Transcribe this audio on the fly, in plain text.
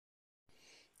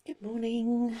Good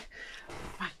morning.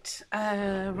 Right,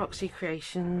 Roxy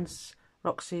Creations,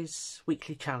 Roxy's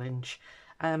weekly challenge.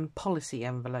 Policy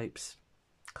envelopes,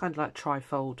 kind of like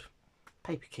trifold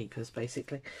paper keepers,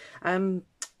 basically. I've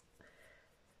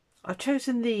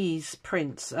chosen these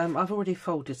prints. I've already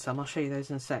folded some. I'll show you those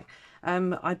in a sec.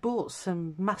 I bought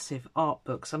some massive art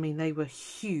books. I mean, they were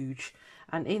huge,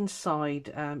 and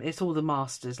inside it's all the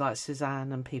masters like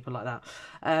Cézanne and people like that.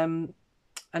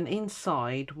 And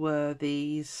inside were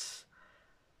these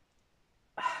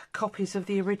copies of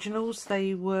the originals.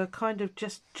 They were kind of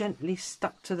just gently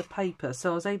stuck to the paper,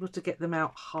 so I was able to get them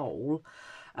out whole.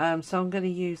 So I'm going to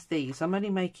use these. I'm only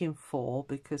making 4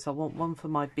 because I want one for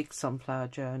my big sunflower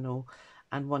journal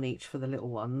and one each for the little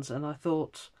ones, and I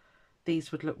thought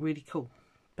these would look really cool,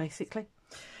 basically.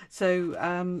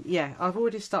 So yeah, I've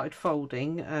already started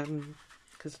folding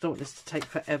because I don't want this to take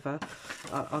forever.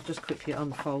 I'll just quickly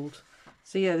unfold.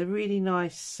 So yeah, they're really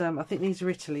nice. I think these are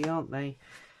Italy, aren't they?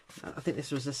 I think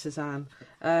this was a Cézanne.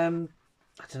 I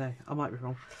don't know, I might be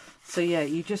wrong. So yeah,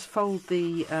 you just fold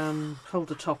the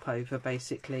top over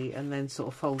basically, and then sort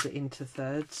of fold it into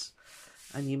thirds,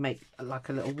 and you make like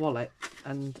a little wallet.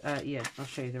 And yeah, I'll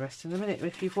show you the rest in a minute.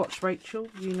 If you've watched Rachel,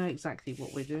 you know exactly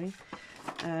what we're doing.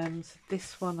 So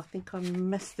this one, I think I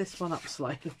messed this one up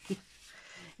slightly.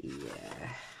 Yeah,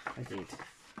 I did.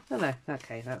 No,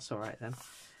 okay, that's all right then.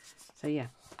 So yeah,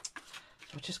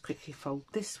 I'll just quickly fold.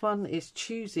 This one is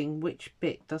choosing which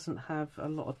bit doesn't have a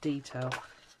lot of detail.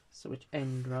 So which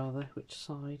end rather, which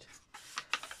side.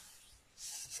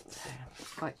 So,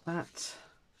 like that.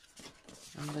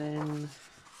 And then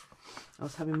I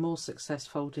was having more success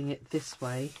folding it this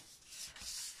way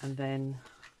and then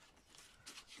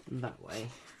that way.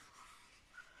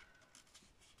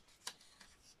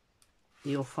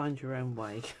 You'll find your own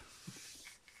way.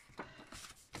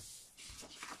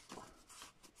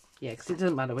 Yeah, because it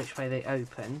doesn't matter which way they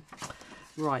open.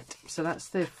 Right, so that's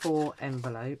the 4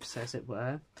 envelopes, as it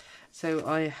were. So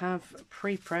I have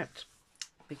pre-prepped,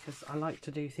 because I like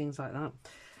to do things like that,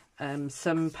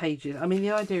 some pages. I mean, the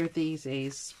idea of these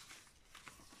is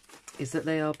that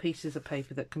they are pieces of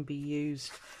paper that can be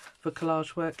used for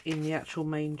collage work in the actual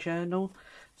main journal.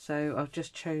 So I've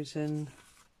just chosen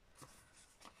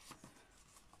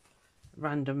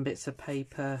random bits of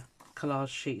paper, collage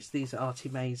sheets. These are Artie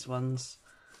Mae's ones.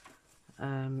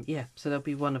 Yeah, so there'll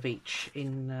be one of each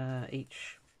in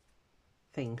each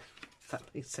thing, if that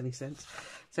makes any sense.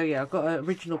 So yeah, I've got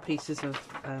original pieces of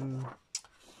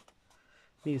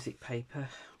music paper,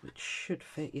 which should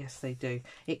fit. Yes, they do.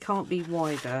 It can't be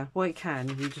wider. Well, it can,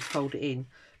 you just fold it in,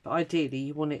 but ideally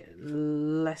you want it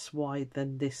less wide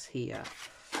than this here.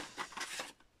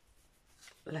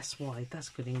 Less wide, that's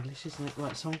good English, isn't it?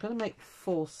 Right, so I'm going to make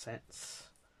 4 sets.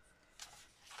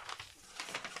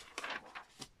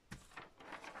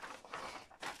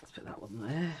 Put that one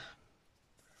there.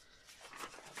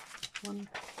 1,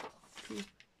 2.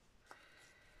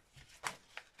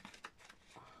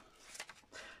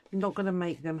 I'm not going to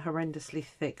make them horrendously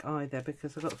thick either,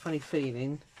 because I've got a funny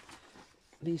feeling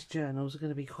these journals are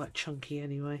going to be quite chunky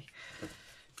anyway.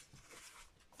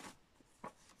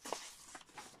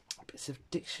 Bits of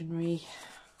dictionary.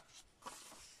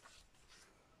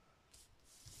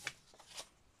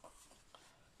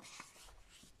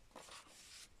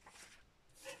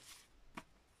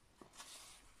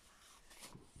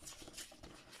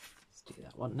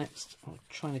 One next. I'm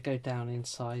trying to go down in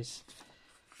size.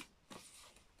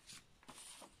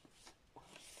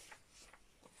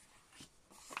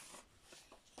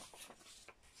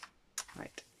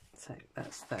 Right, so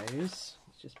that's those. Let's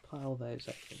just pile those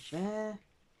up in there.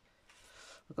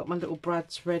 I've got my little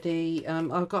brads ready.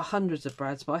 I've got hundreds of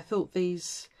brads, but I thought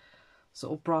these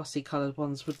sort of brassy coloured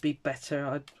ones would be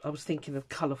better. I was thinking of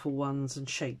colourful ones and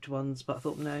shaped ones, but I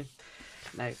thought no,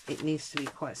 it needs to be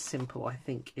quite simple, I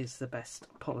think, is the best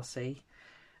policy.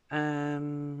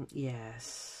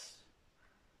 Yes.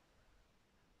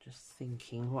 Just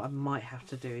thinking what I might have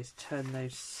to do is turn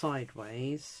those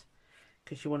sideways,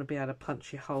 because you want to be able to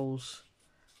punch your holes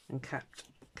and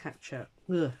capture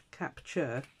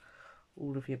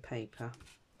all of your paper.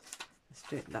 Let's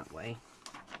do it that way.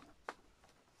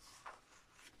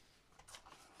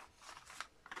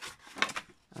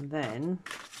 And then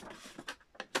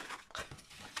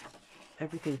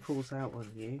everything falls out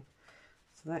on you,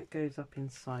 so that goes up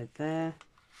inside there.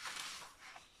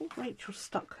 I think Rachel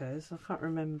stuck hers, I can't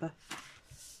remember,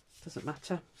 doesn't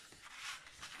matter.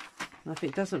 Now if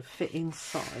it doesn't fit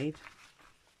inside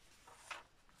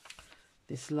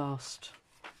this last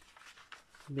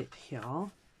bit here,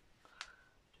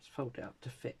 just fold it up to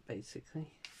fit basically.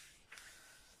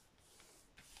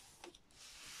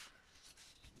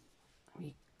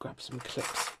 grab some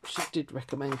clips. She did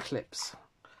recommend clips.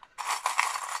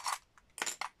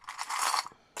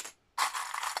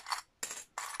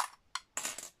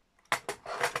 I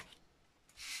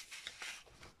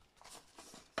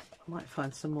might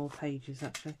find some more pages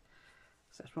actually,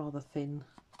 because that's rather thin.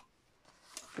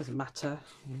 Doesn't matter.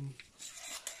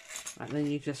 And then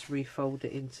you just refold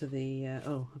it into the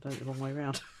oh, I done it the wrong way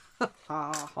around. Good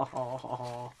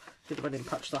if I didn't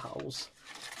punch the holes.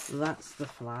 That's the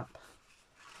flap.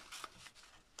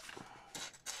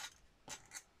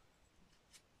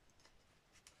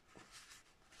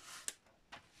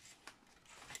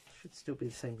 Should still be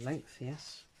the same length,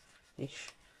 yes, ish.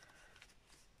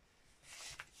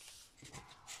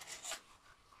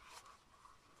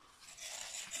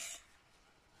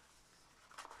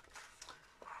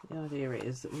 The idea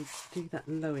is that we do that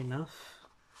low enough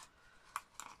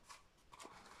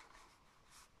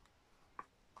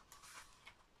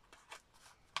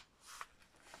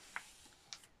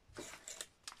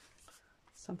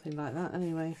something like that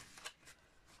anyway.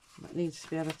 That needs to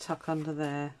be able to tuck under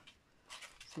there,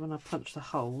 so when I punch the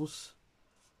holes,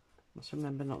 I must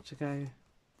remember not to go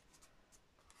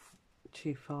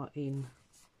too far in.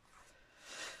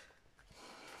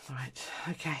 Right,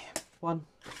 okay, one.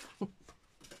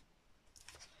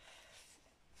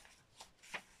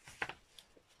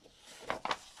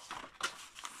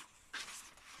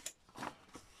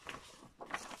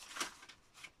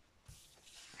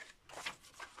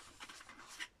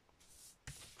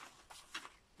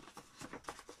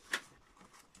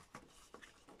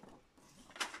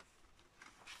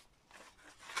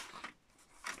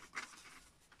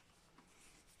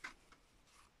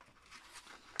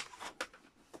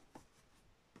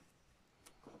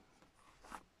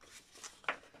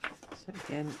 So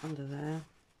again, under there.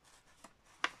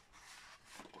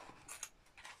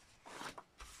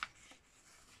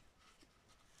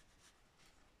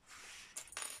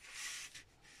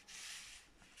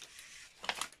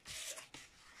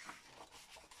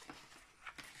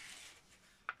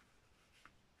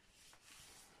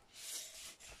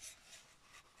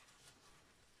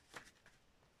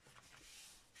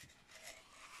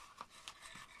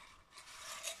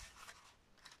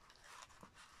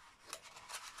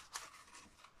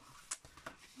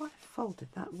 Folded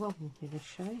that wrong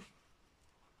initially. I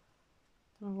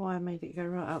don't know why I made it go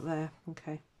right up there.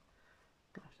 Okay,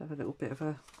 I have to have a little bit of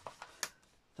a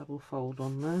double fold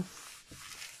on there.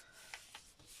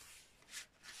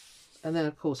 And then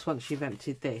of course once you've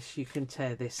emptied this, you can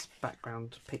tear this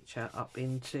background picture up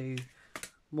into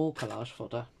more collage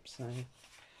fodder. So,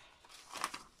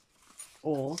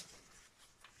 or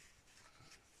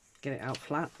get it out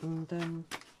flat and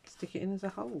stick it in as a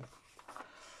whole.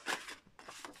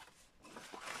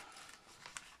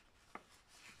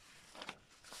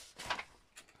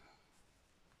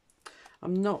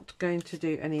 I'm not going to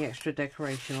do any extra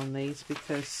decoration on these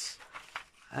because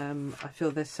I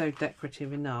feel they're so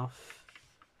decorative enough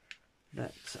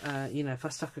that, you know, if I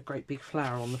stuck a great big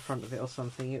flower on the front of it or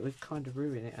something, it would kind of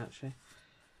ruin it actually.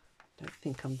 Don't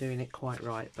think I'm doing it quite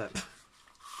right, but this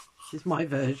is my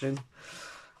version.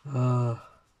 Yeah,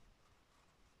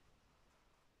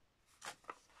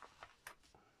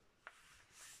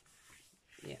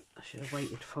 I should have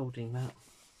waited folding that.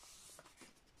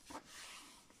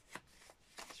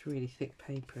 Really thick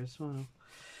paper as well.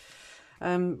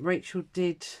 Rachel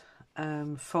did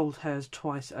fold hers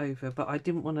twice over, but I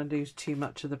didn't want to lose too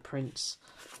much of the prints.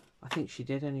 I think she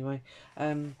did anyway.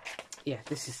 Yeah,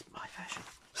 this is my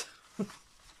version.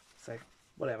 So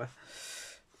whatever.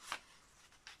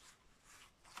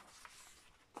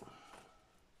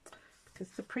 Because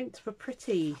the prints were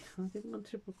pretty, I didn't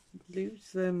want to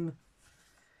lose them.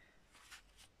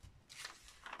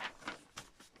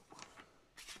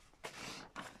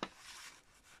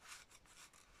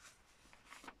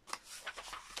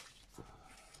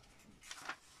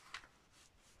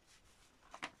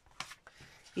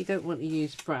 You don't want to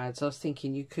use brads. I was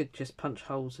thinking you could just punch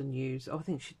holes and use, oh, I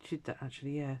think she did that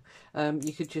actually, yeah.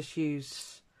 You could just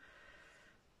use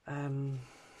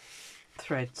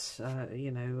threads,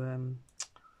 you know,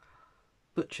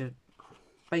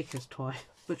 baker's twine,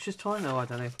 butcher's twine, no, I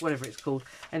don't know, whatever it's called.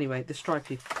 Anyway, the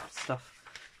stripy stuff,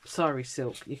 sari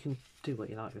silk, you can do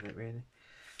what you like with it really.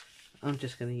 I'm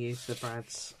just going to use the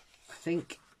brads, I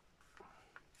think.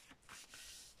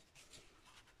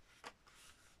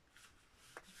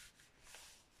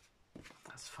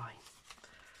 Fine.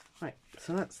 Right,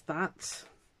 so that's that,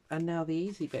 and now the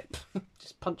easy bit.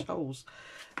 Just punch holes.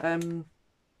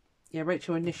 Yeah,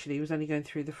 Rachel initially was only going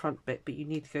through the front bit, but you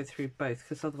need to go through both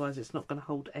because otherwise it's not going to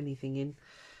hold anything in.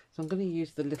 So I'm going to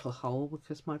use the little hole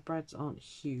because my brads aren't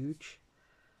huge.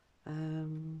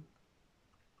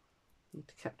 Need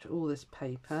to capture all this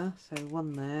paper, so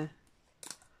one there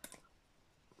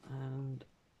and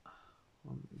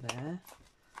one there.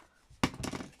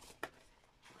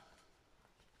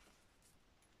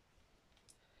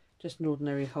 Just an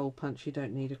ordinary hole punch, you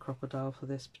don't need a crocodile for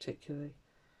this particularly.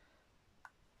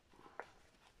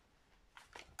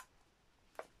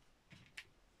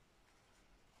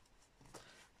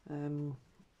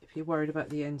 If you're worried about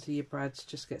the ends of your brads,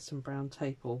 just get some brown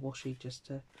tape or washi just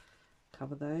to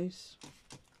cover those.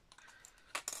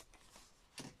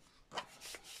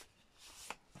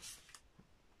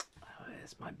 Oh,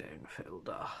 there's my bone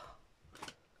folder.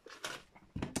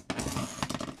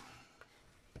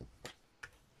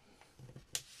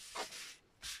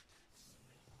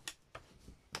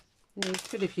 Yeah, you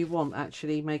could, if you want,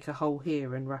 actually make a hole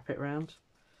here and wrap it round,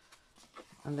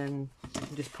 and then you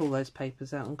can just pull those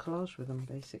papers out and collage with them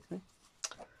basically.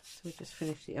 So we just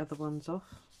finish the other ones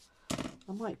off.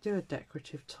 I might do a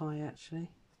decorative tie actually.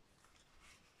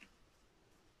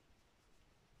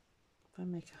 If I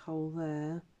make a hole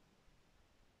there,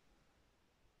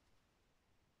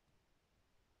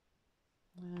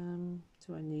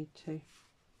 do I need to?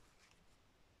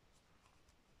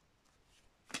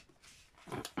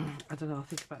 I don't know, I'll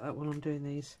think about that when I'm doing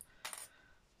these.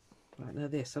 Right, now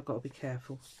this, I've got to be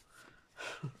careful.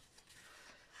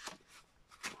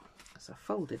 Because I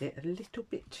folded it a little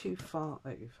bit too far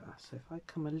over. So if I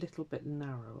come a little bit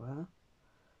narrower,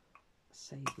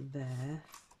 say there.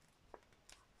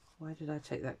 Why did I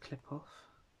take that clip off?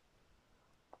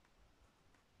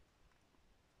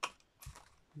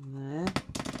 And there.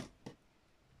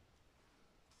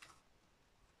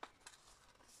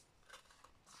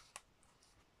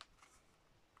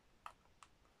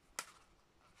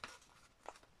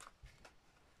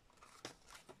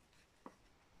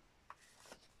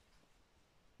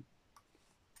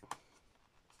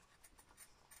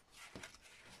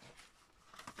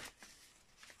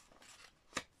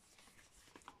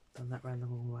 Done that round the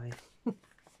wrong way.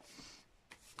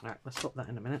 Right, we'll swap that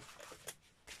in a minute.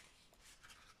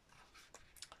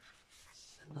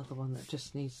 Another one that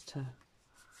just needs to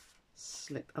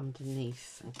slip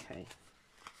underneath. Okay.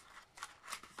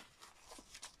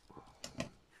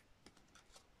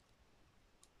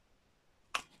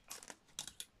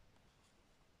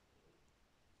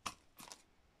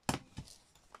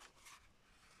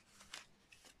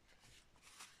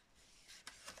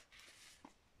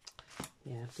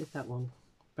 Yeah, I did that one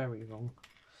very wrong.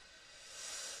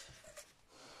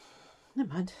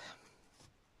 Never mind.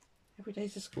 Every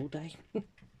day's a school day.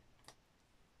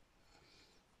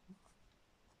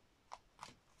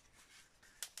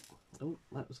 Oh,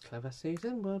 that was clever,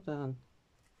 Susan. Well done.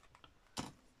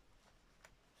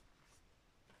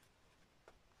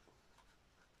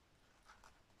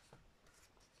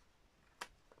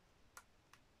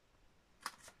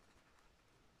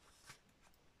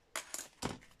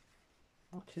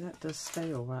 Actually, that does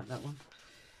stay all right, that one.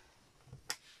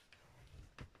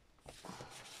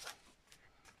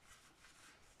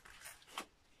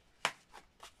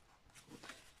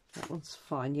 That one's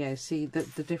fine. Yeah, see, the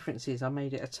difference is I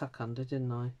made it a tuck under,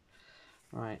 didn't I?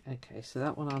 Right, okay, so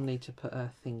that one I'll need to put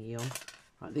a thingy on.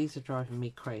 Right, these are driving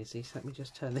me crazy, so let me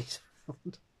just turn these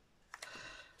around.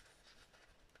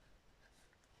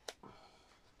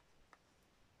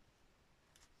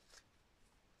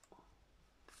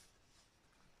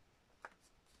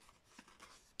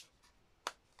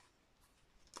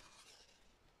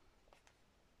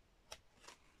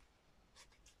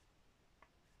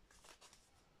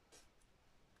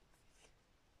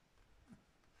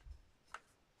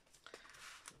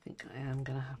 I think I am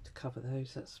going to have to cover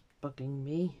those, that's bugging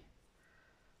me.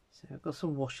 So I've got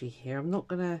some washi here. I'm not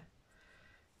going to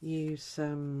use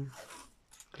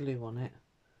glue on it,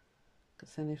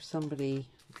 because then if somebody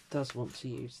does want to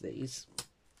use these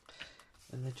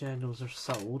when the journals are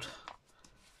sold,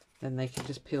 then they can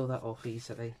just peel that off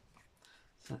easily.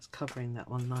 So that's covering that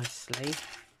one nicely.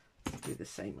 Do the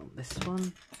same on this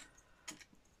one.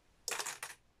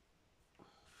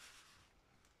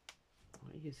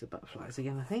 I'll use the butterflies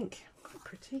again, I think. Quite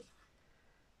pretty.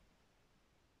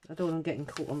 I don't want them getting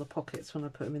caught on the pockets when I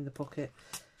put them in the pocket.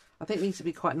 I think these would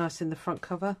be quite nice in the front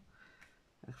cover.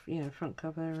 You know, front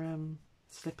cover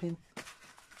slipping.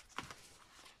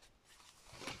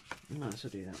 Might as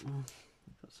well do that one.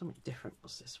 I've got something different.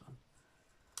 What's this one?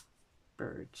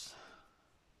 Birds.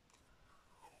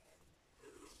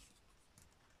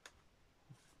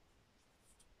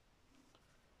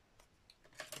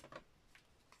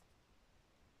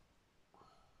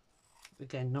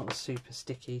 Again, not super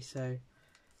sticky, so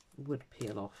it would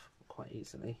peel off quite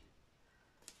easily.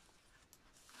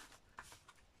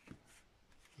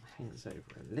 I hangs over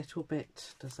a little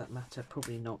bit. Does that matter?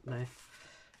 Probably not, no.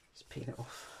 Just peel it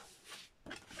off.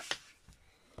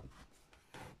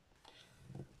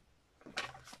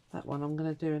 That one I'm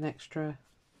going to do an extra,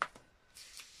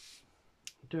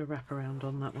 do a wraparound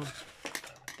on that one.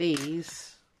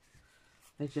 These,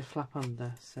 they just flap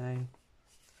under, so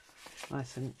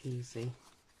nice and easy.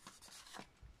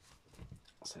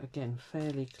 So again,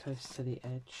 fairly close to the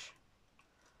edge.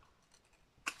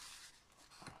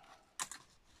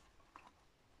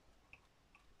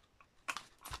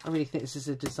 I really think this is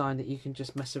a design that you can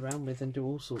just mess around with and do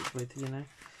all sorts with, you know.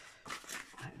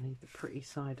 I need the pretty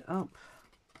side up.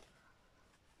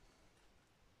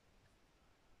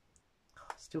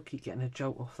 I still keep getting a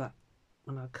jolt off that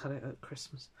when I cut it at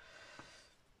Christmas.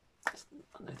 I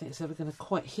don't think it's ever going to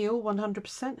quite heal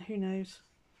 100%, who knows.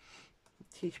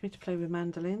 Teach me to play with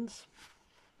mandolins.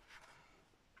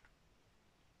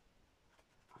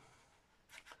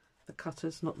 The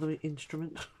cutter's not the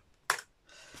instrument.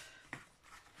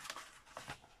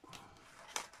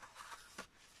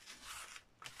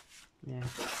 Yeah,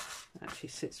 it actually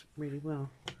sits really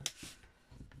well.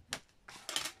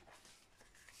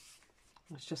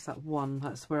 It's just that one,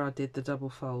 that's where I did the double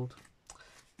fold.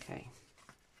 Okay,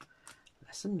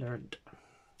 lesson learned.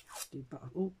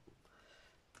 Oh,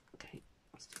 okay,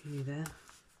 let's do you there.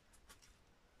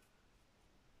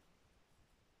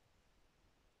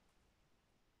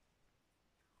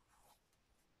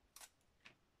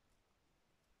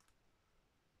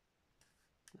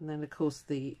 And then of course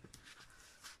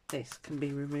this can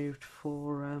be removed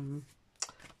for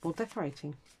wall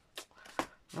decorating.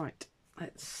 Right,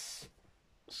 let's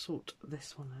sort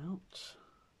this one out.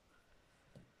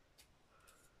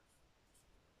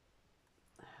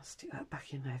 I'll stick that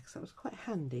back in there because that was quite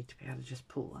handy to be able to just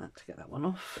pull that to get that one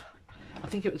off. I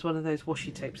think it was one of those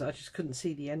washi tapes that I just couldn't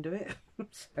see the end of it.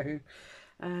 So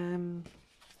what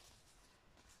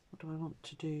do I want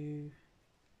to do?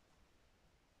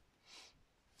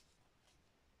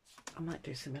 I might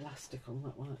do some elastic on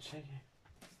that one actually.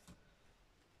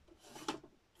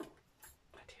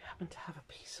 I do happen to have a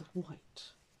piece of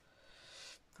white.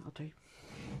 That'll do.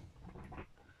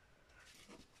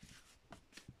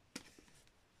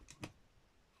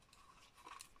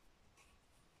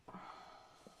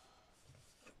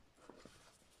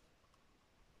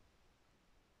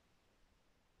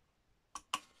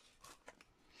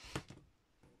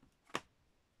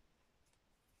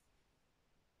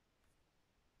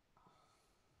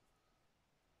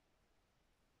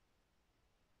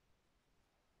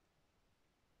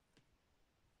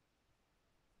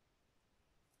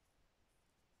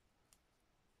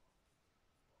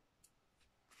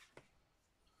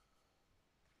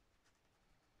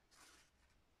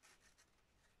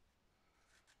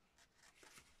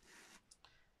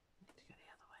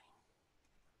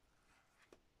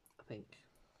 I think.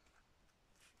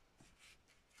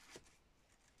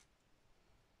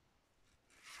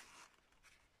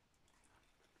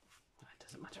 It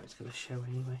doesn't matter, it's going to show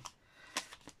anyway.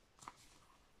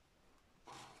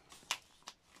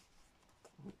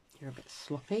 You're a bit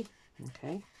sloppy.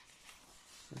 Okay,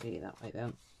 I'll do you that way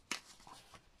then.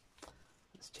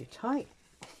 That's too tight.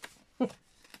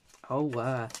 Oh,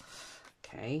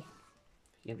 okay.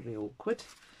 You're going to be awkward.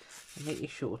 I'll make you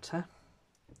shorter.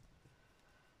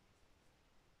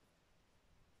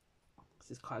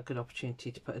 This is quite a good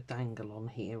opportunity to put a dangle on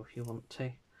here if you want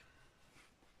to.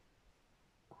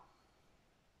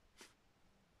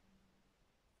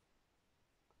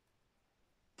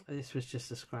 This was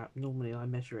just a scrap. Normally I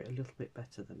measure it a little bit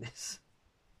better than this,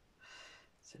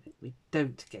 so that we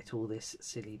don't get all this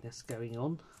silliness going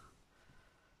on.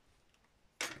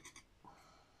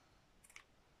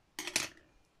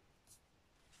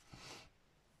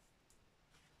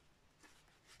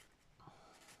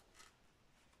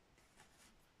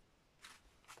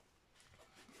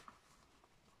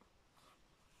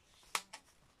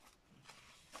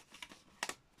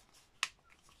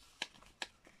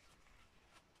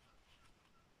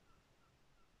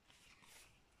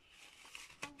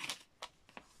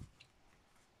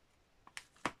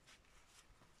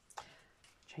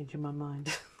 Changing my mind,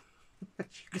 as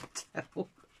you can tell.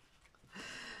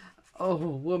 Oh,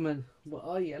 woman, what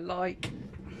are you like?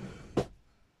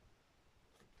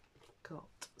 Got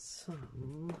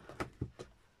some.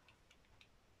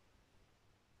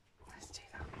 Let's do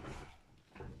that.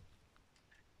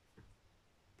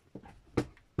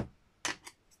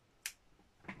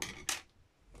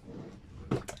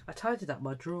 I tidied up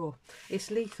my drawer.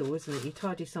 It's lethal, isn't it? You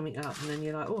tidy something up and then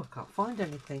you're like, oh, I can't find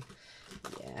anything.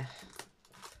 Yeah.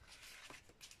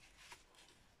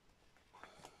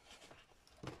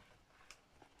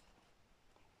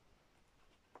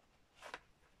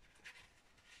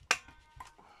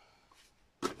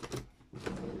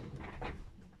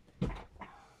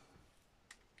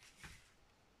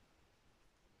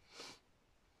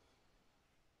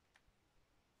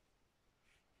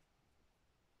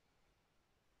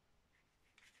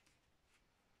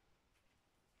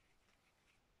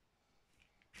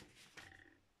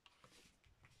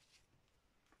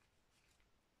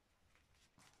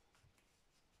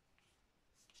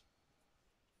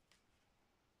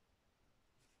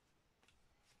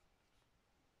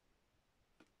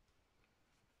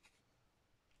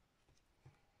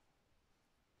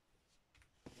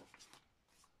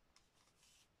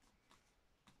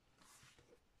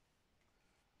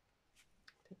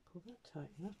 tight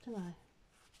enough, didn't I?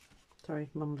 Sorry,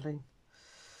 mumbling.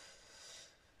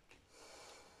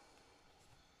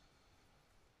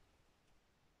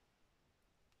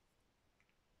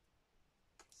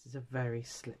 This is a very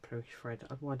slippery thread.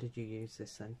 Why did you use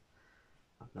this then?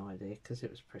 I've no idea, because it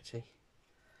was pretty.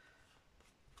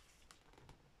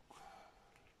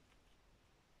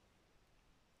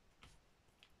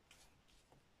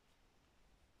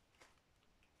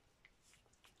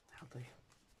 That'll do.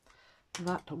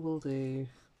 That will do.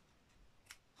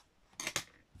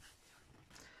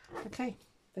 Okay,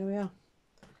 there we are.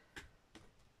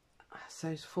 So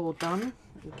it's 4 done.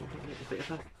 We'll give it a little bit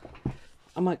of a...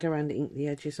 I might go around and ink the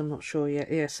edges, I'm not sure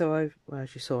yet. Yeah, so well,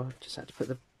 as you saw, I just had to put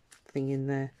the thing in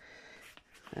there.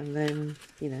 And then,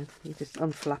 you know, you just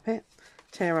unflap it,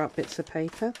 tear out bits of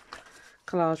paper,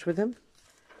 collage with them,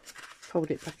 fold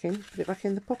it back in, put it back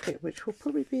in the pocket, which will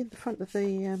probably be in the front of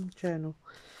the journal.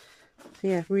 So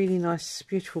yeah, really nice,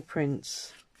 beautiful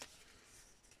prints.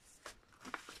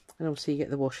 And obviously you get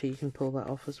the washi, you can pull that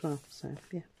off as well. So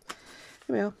yeah,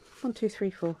 here we are, 1, 2, 3,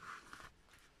 4.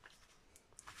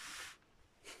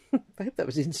 I hope that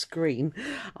was in screen.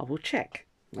 I will check.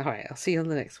 Alright, I'll see you on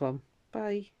the next one.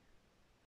 Bye.